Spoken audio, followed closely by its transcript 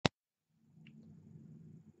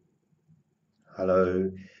Hello,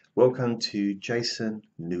 welcome to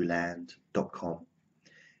jasonnewland.com.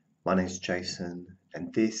 My name is Jason,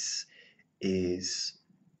 and this is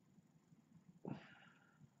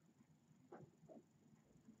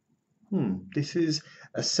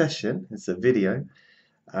a session. It's a video.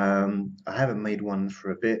 I haven't made one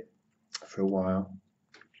for a while,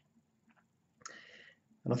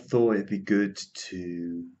 and I thought it'd be good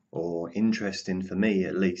or interesting for me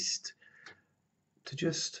at least, to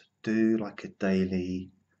just do like a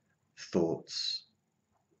daily thoughts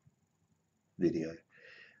video.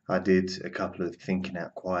 I did a couple of thinking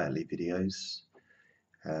out quietly videos,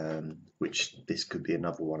 which this could be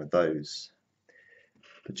another one of those,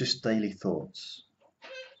 but just daily thoughts.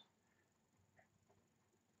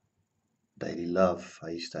 Daily love.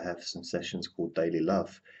 I used to have some sessions called daily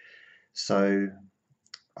love, so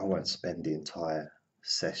I won't spend the entire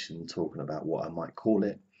session talking about what I might call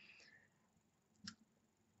it,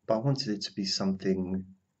 but I wanted it to be something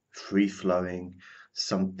free flowing,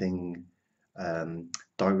 something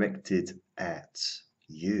directed at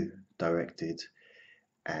you, directed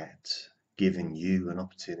at giving you an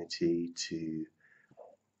opportunity to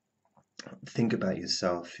think about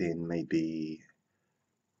yourself in maybe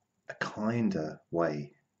a kinder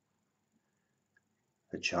way,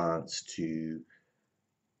 a chance to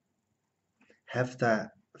have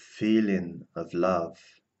that feeling of love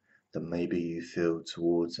that maybe you feel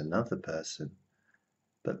towards another person,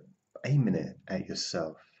 but aiming it at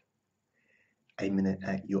yourself, aiming it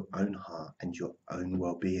at your own heart and your own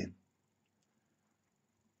well-being.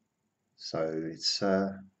 So it's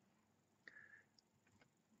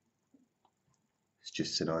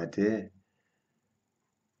just an idea,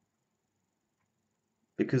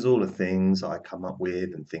 because all the things I come up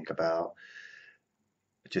with and think about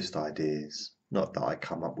are just ideas. Not that I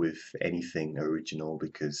come up with anything original,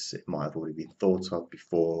 because it might have already been thought of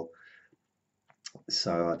before,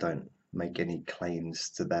 so I don't make any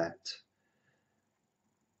claims to that.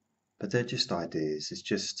 But they're just ideas. It's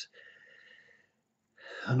just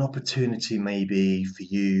an opportunity maybe for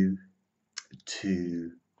you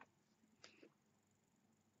to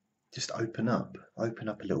just open up a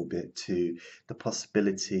little bit to the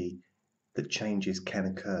possibility that changes can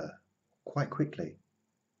occur quite quickly.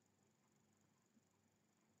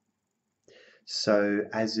 So,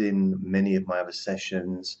 as in many of my other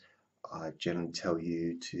sessions, I generally tell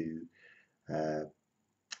you to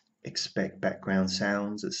expect background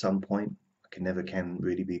sounds at some point. I never can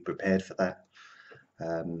really be prepared for that,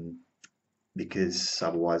 because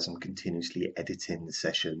otherwise I'm continuously editing the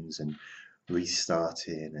sessions and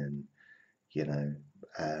restarting, and and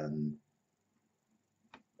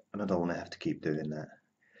I don't want to have to keep doing that.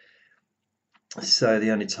 So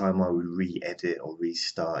the only time I would re-edit or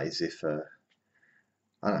restart is if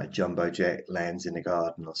I don't know, jumbo jet lands in the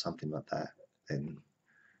garden or something like that. Then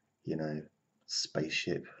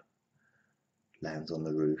spaceship lands on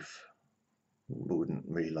the roof. Wouldn't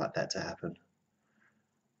really like that to happen.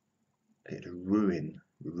 It'd ruin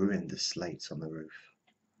the slates on the roof.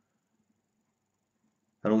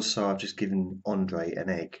 And also, I've just given Andre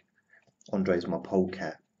an egg. Andre's my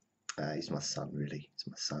polecat. He's my son, really. He's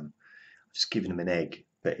my son. I've just given him an egg,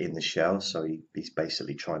 but in the shell, so he's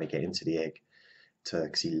basically trying to get into the egg,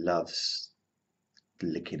 because he loves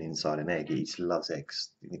licking inside an egg. He loves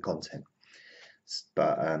eggs, the content.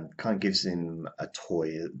 But kind of gives him a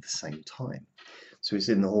toy at the same time. So he's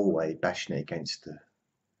in the hallway bashing it against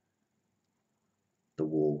the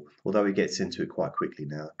wall. Although he gets into it quite quickly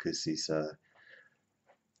now, because he's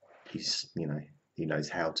he knows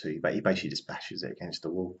how to, but he basically just bashes it against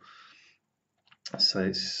the wall.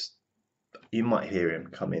 So you might hear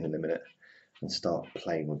him come in a minute and start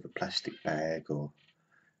playing with a plastic bag or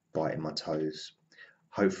biting my toes.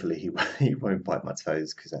 Hopefully he won't bite my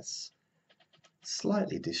toes, because that's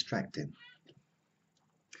slightly distracting.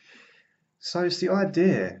 So it's the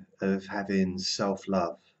idea of having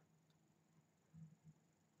self-love,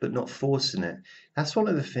 but not forcing it. That's one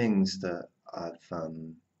of the things that I've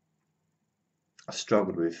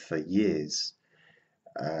struggled with for years.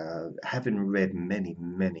 Having read many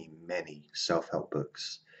self-help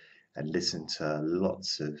books and listened to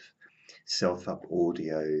lots of self-help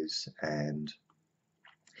audios, and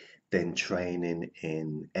then training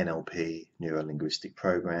in NLP, neuro-linguistic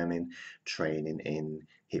programming, training in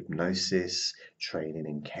hypnosis, training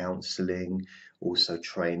in counseling, also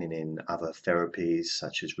training in other therapies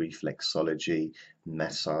such as reflexology,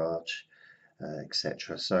 massage,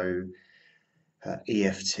 etc. So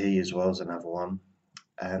EFT as well as another one.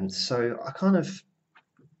 And so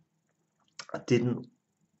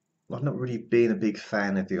I'm not really being a big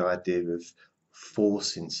fan of the idea of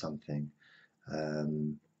forcing something.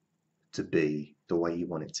 to be the way you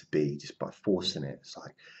want it to be just by forcing it. It's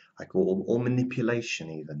like or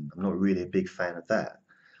manipulation even. I'm not really a big fan of that.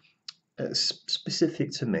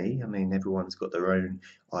 Specific to me, I mean, everyone's got their own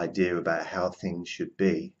idea about how things should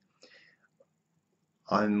be.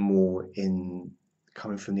 I'm more in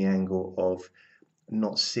coming from the angle of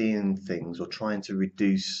not seeing things or trying to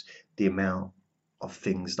reduce the amount of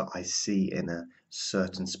things that I see in a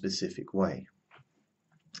certain specific way,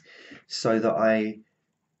 so that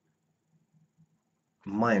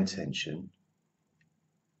my intention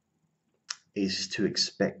is to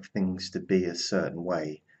expect things to be a certain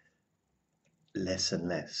way less and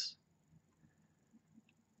less.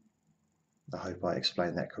 I hope I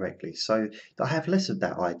explained that correctly. So I have less of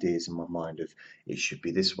that ideas in my mind of it should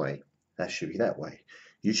be this way, that should be that way.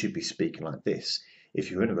 You should be speaking like this. If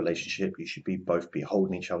you're in a relationship, you should both be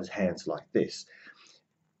holding each other's hands like this.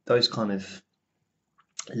 Those kind of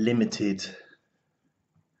limited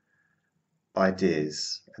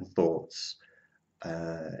ideas and thoughts,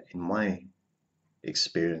 in my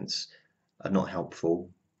experience, are not helpful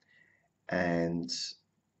and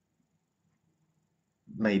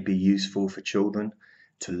may be useful for children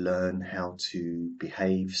to learn how to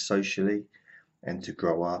behave socially and to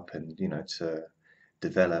grow up and, to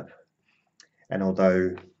develop. And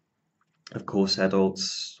although, of course,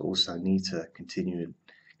 adults also need to continue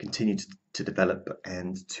to develop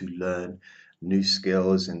and to learn new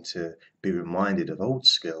skills and to be reminded of old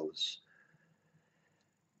skills,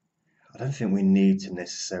 I don't think we need to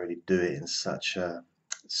necessarily do it in such a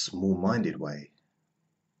small-minded way.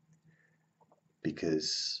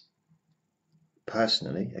 Because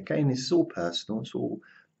personally, again, this is all personal, it's all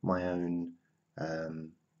my own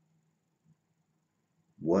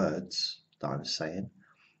words that I'm saying.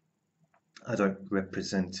 I don't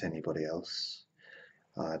represent anybody else.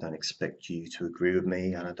 I don't expect you to agree with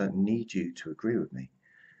me, and I don't need you to agree with me.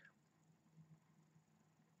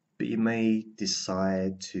 But you may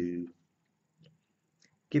decide to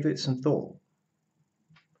give it some thought.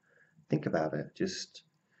 Think about it. Just,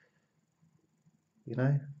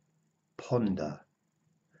 ponder,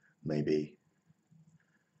 maybe.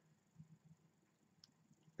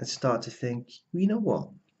 And start to think, you know what?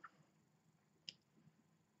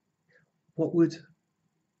 What would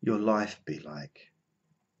your life be like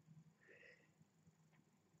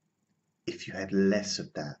if you had less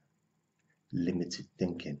of that limited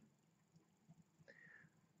thinking?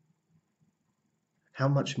 How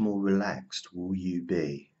much more relaxed will you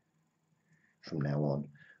be from now on?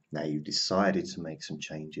 Now you've decided to make some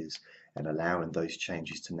changes and allowing those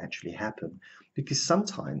changes to naturally happen. Because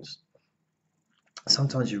sometimes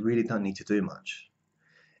you really don't need to do much.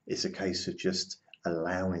 It's a case of just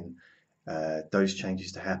allowing those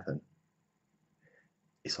changes to happen.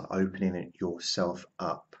 It's like opening yourself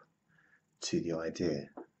up to the idea,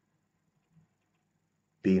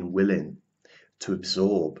 being willing to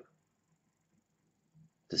absorb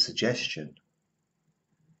the suggestion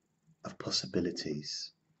of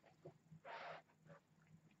possibilities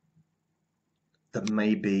that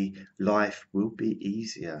maybe life will be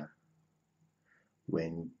easier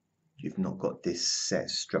when you've not got this set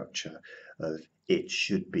structure of it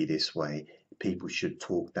should be this way, people should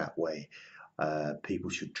talk that way, people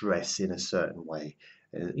should dress in a certain way,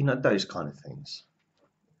 those kind of things.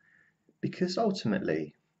 Because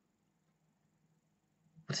ultimately,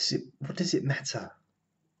 what does it matter?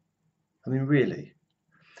 I mean, really,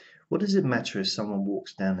 what does it matter if someone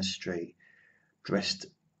walks down the street dressed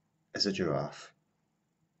as a giraffe?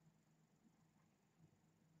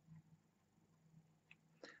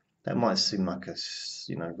 That might seem like a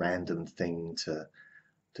random thing to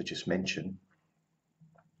just mention.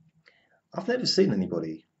 I've never seen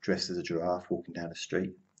anybody dressed as a giraffe walking down the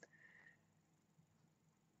street.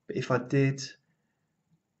 But if I did,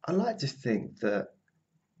 I like to think that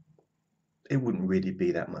it wouldn't really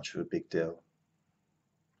be that much of a big deal.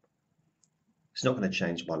 It's not going to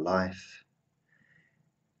change my life.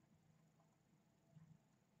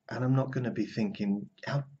 And I'm not going to be thinking,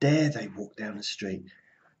 how dare they walk down the street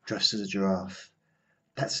dressed as a giraffe?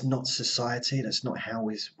 That's not society. That's not how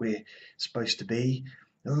we're supposed to be.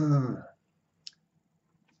 Ugh.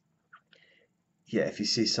 Yeah, if you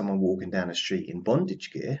see someone walking down the street in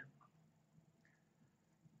bondage gear,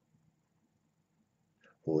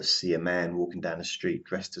 or see a man walking down the street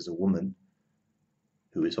dressed as a woman,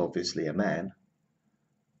 who is obviously a man,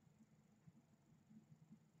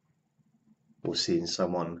 or seeing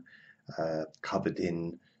someone covered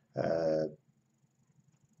in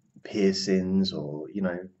piercings, or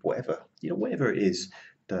whatever it is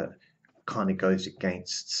that kind of goes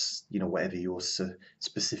against whatever your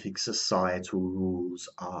specific societal rules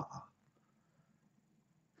are.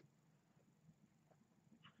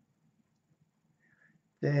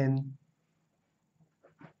 then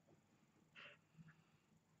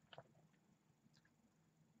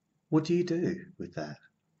what do you do with that?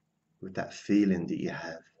 With that feeling that you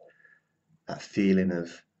have, that feeling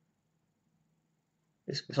of,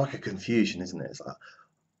 it's like a confusion, isn't it? It's like,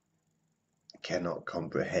 cannot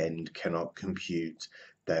comprehend, cannot compute,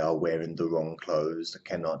 they are wearing the wrong clothes,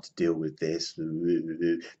 cannot deal with this,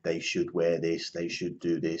 they should wear this, they should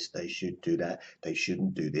do this, they should do that, they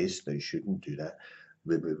shouldn't do this, they shouldn't do that.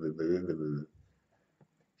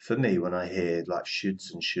 For me, when I hear like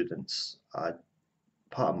shoulds and shouldn'ts, part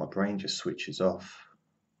of my brain just switches off.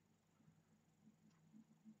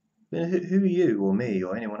 I mean, who are you or me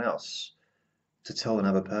or anyone else to tell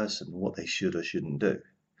another person what they should or shouldn't do?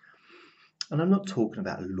 And I'm not talking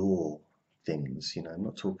about law things, you know, I'm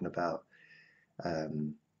not talking about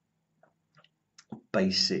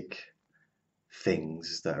basic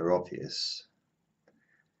things that are obvious.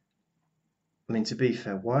 I mean, to be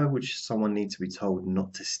fair, why would someone need to be told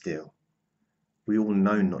not to steal? We all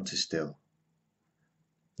know not to steal.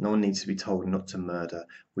 No one needs to be told not to murder.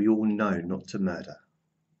 We all know not to murder.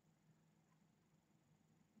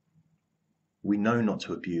 We know not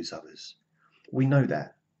to abuse others. We know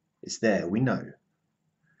that. It's there, we know.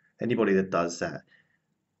 Anybody that does that,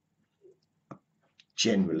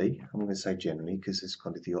 generally, I'm going to say generally because it's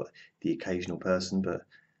kind of the occasional person, but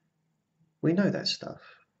we know that stuff.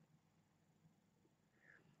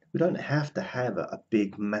 We don't have to have a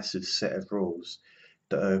big, massive set of rules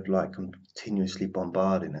that are like continuously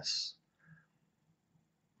bombarding us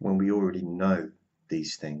when we already know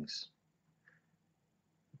these things.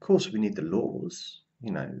 Of course, we need the laws,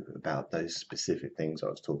 you know, about those specific things I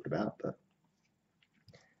was talking about, but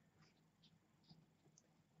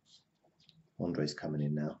Andre's coming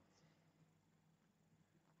in now.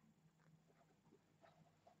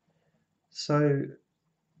 So,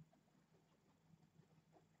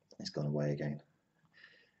 it's gone away again.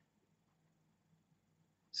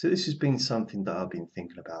 So this has been something that I've been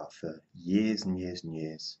thinking about for years and years and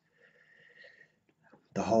years.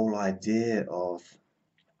 The whole idea of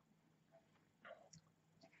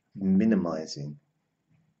minimizing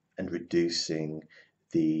and reducing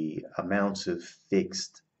the amount of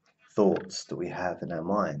fixed thoughts that we have in our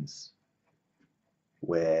minds,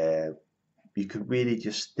 where you could really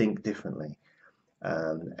just think differently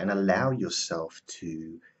and allow yourself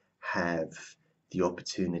to have the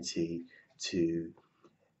opportunity to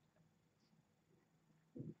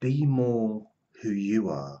be more who you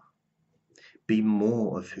are, be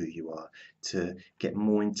more of who you are, to get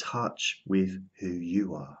more in touch with who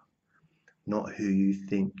you are, not who you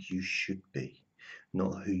think you should be,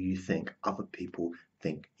 not who you think other people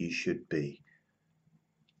think you should be,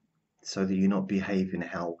 so that you're not behaving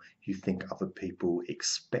how you think other people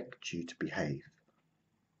expect you to behave.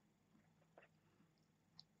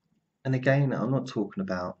 And again, I'm not talking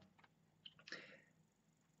about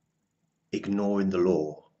ignoring the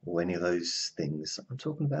law or any of those things. I'm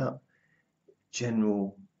talking about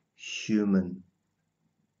general human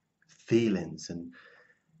feelings and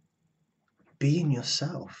being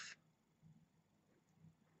yourself.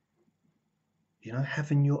 You know,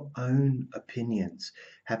 having your own opinions,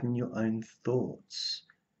 having your own thoughts,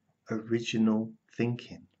 original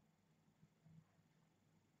thinking.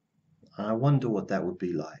 I wonder what that would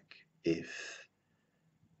be like if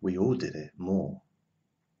we all did it more,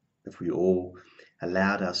 if we all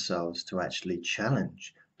allowed ourselves to actually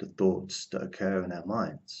challenge the thoughts that occur in our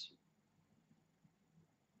minds.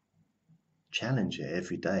 Challenge it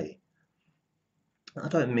every day. I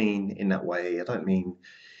don't mean in that way, I don't mean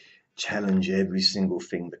challenge every single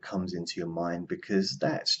thing that comes into your mind, because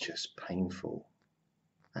that's just painful.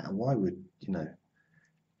 Why would, you know,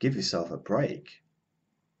 give yourself a break?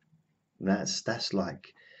 That's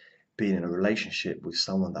like being in a relationship with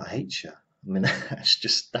someone that hates you. I mean,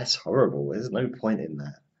 that's horrible. There's no point in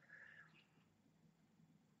that.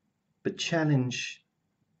 But challenge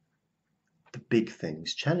the big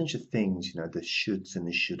things. Challenge the things, you know, the shoulds and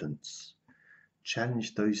the shouldn'ts.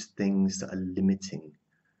 Challenge those things that are limiting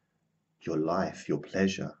your life, your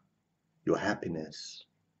pleasure, your happiness.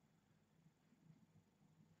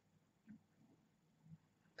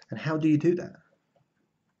 And how do you do that?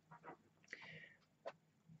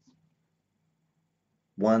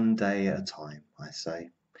 One day at a time, I say.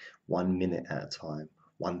 1 minute at a time.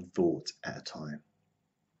 One thought at a time.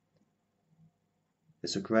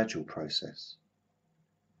 It's a gradual process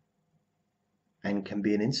and can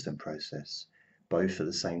be an instant process, both at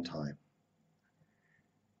the same time.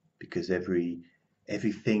 Because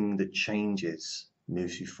everything that changes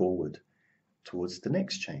moves you forward towards the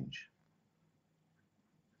next change.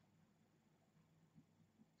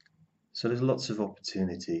 So there's lots of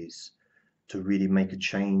opportunities to really make a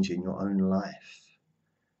change in your own life,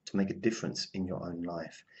 to make a difference in your own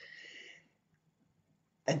life.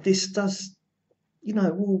 And this does,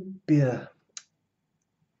 will be a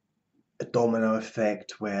domino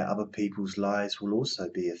effect where other people's lives will also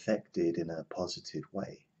be affected in a positive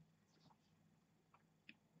way.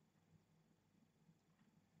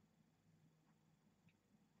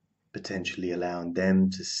 Potentially allowing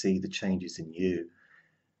them to see the changes in you,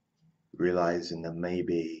 realizing that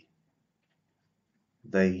maybe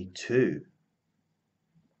they too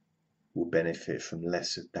will benefit from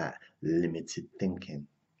less of that limited thinking.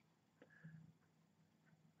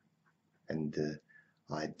 And the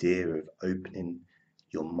idea of opening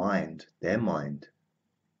your mind, their mind,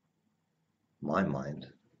 my mind,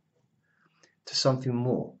 to something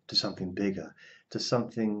more, to something bigger, to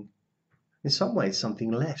something, in some ways,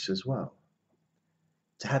 something less as well.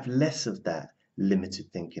 To have less of that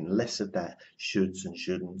limited thinking, less of that shoulds and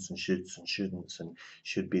shouldn'ts and shoulds and shouldn'ts and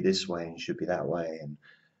should be this way and should be that way, and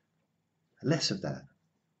less of that.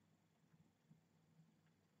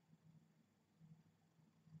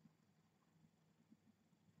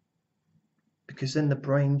 Because then the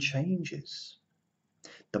brain changes,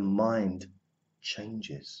 the mind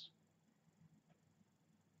changes.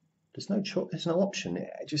 There's no choice, there's no option, it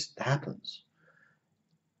just happens.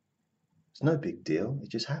 It's no big deal, it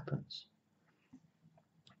just happens.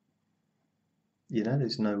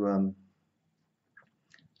 There's no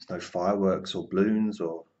fireworks or balloons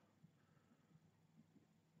or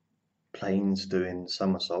planes doing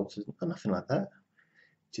somersaults, nothing like that.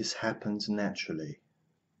 It just happens naturally.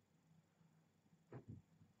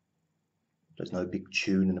 There's no big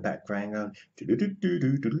tune in the background going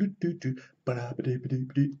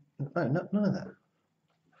no, none of that.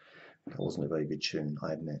 That wasn't a very good tune,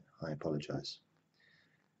 I admit. I apologise.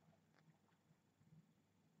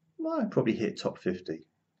 Well, I'd probably hit top 50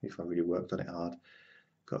 if I really worked on it hard.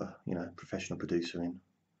 Got a professional producer in.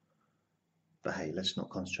 But hey, let's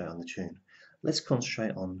not concentrate on the tune. Let's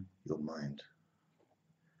concentrate on your mind.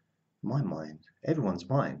 My mind. Everyone's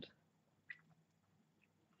mind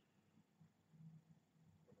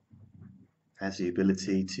has the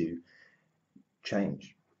ability to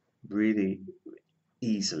change really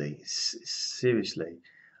easily. Seriously,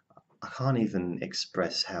 I can't even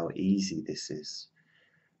express how easy this is,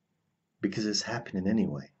 because it's happening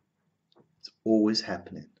anyway. It's always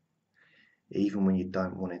happening, even when you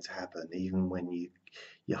don't want it to happen, even when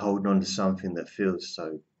you're holding on to something that feels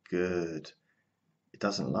so good. It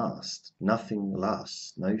doesn't last. Nothing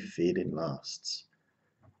lasts. No feeling lasts.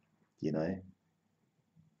 You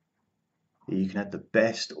can have the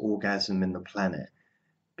best orgasm in the planet,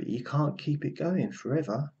 but you can't keep it going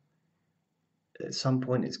forever. At some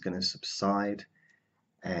point it's going to subside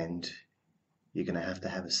and you're going to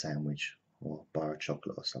have a sandwich or a bar of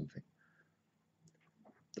chocolate or something.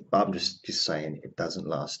 But I'm just saying, it doesn't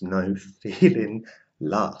last. No feeling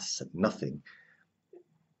lasts. Nothing.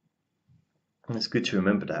 And it's good to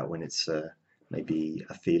remember that when it's maybe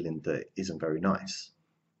a feeling that isn't very nice.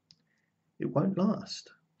 It won't last.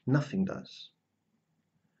 Nothing does.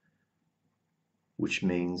 Which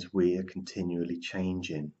means we are continually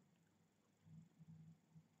changing.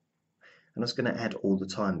 And I was going to add all the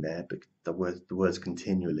time there, but the words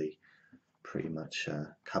continually pretty much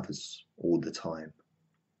covers all the time.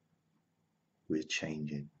 We're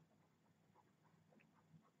changing.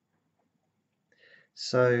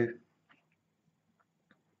 So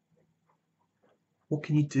what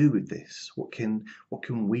can you do with this? What can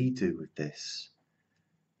we do with this?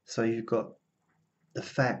 So you've got the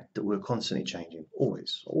fact that we're constantly changing,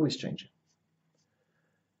 always changing.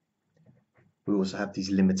 We also have these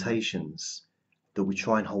limitations that we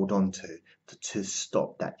try and hold on to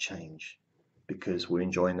stop that change, because we're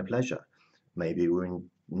enjoying the pleasure. Maybe we're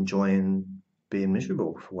enjoying being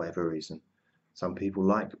miserable for whatever reason. Some people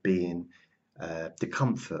like being the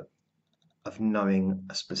comfort of knowing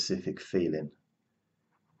a specific feeling.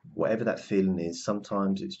 Whatever that feeling is,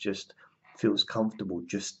 sometimes it's just feels comfortable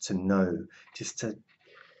just to know, just to,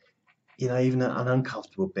 even an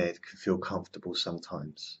uncomfortable bed can feel comfortable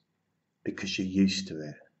sometimes because you're used to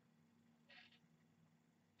it.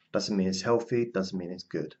 Doesn't mean it's healthy, doesn't mean it's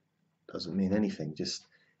good, doesn't mean anything, just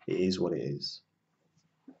it is what it is.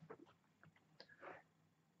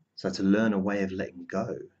 So to learn a way of letting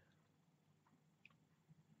go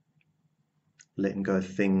of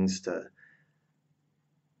things that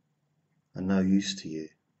are no use to you.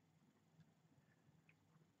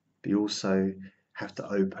 But you also have to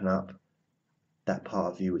open up that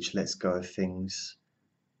part of you which lets go of things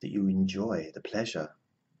that you enjoy, the pleasure,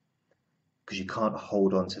 because you can't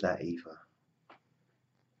hold on to that either.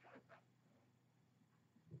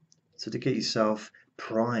 So to get yourself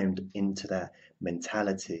primed into that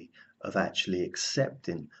mentality of actually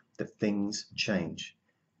accepting that things change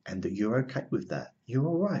and that you're okay with that, you're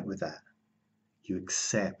all right with that. You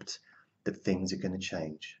accept that things are going to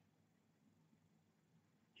change.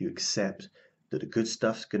 You accept that the good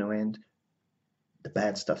stuff's going to end, the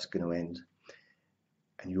bad stuff's going to end.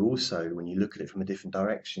 And you also, when you look at it from a different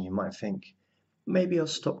direction, you might think, maybe I'll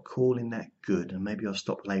stop calling that good and maybe I'll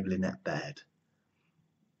stop labeling that bad.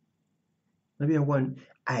 Maybe I won't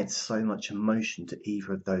add so much emotion to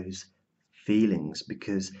either of those feelings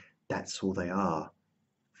because that's all they are,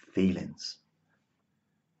 feelings.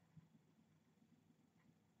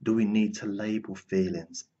 Do we need to label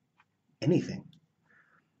feelings anything?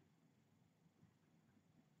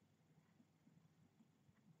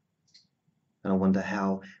 And I wonder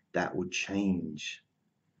how that would change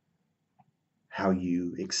how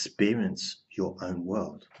you experience your own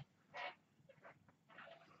world.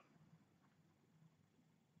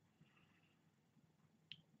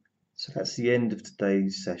 So that's the end of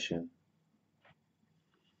today's session.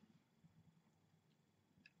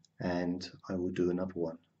 And I will do another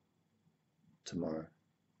one tomorrow.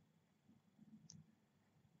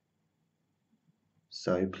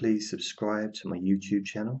 So please subscribe to my YouTube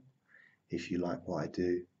channel if you like what I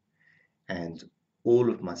do. And all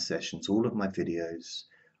of my sessions, all of my videos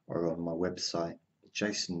are on my website,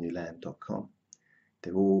 jasonnewland.com.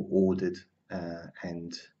 They're all ordered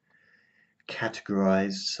and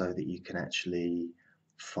categorized so that you can actually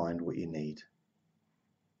find what you need.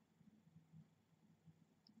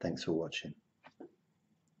 Thanks for watching.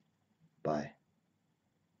 Bye.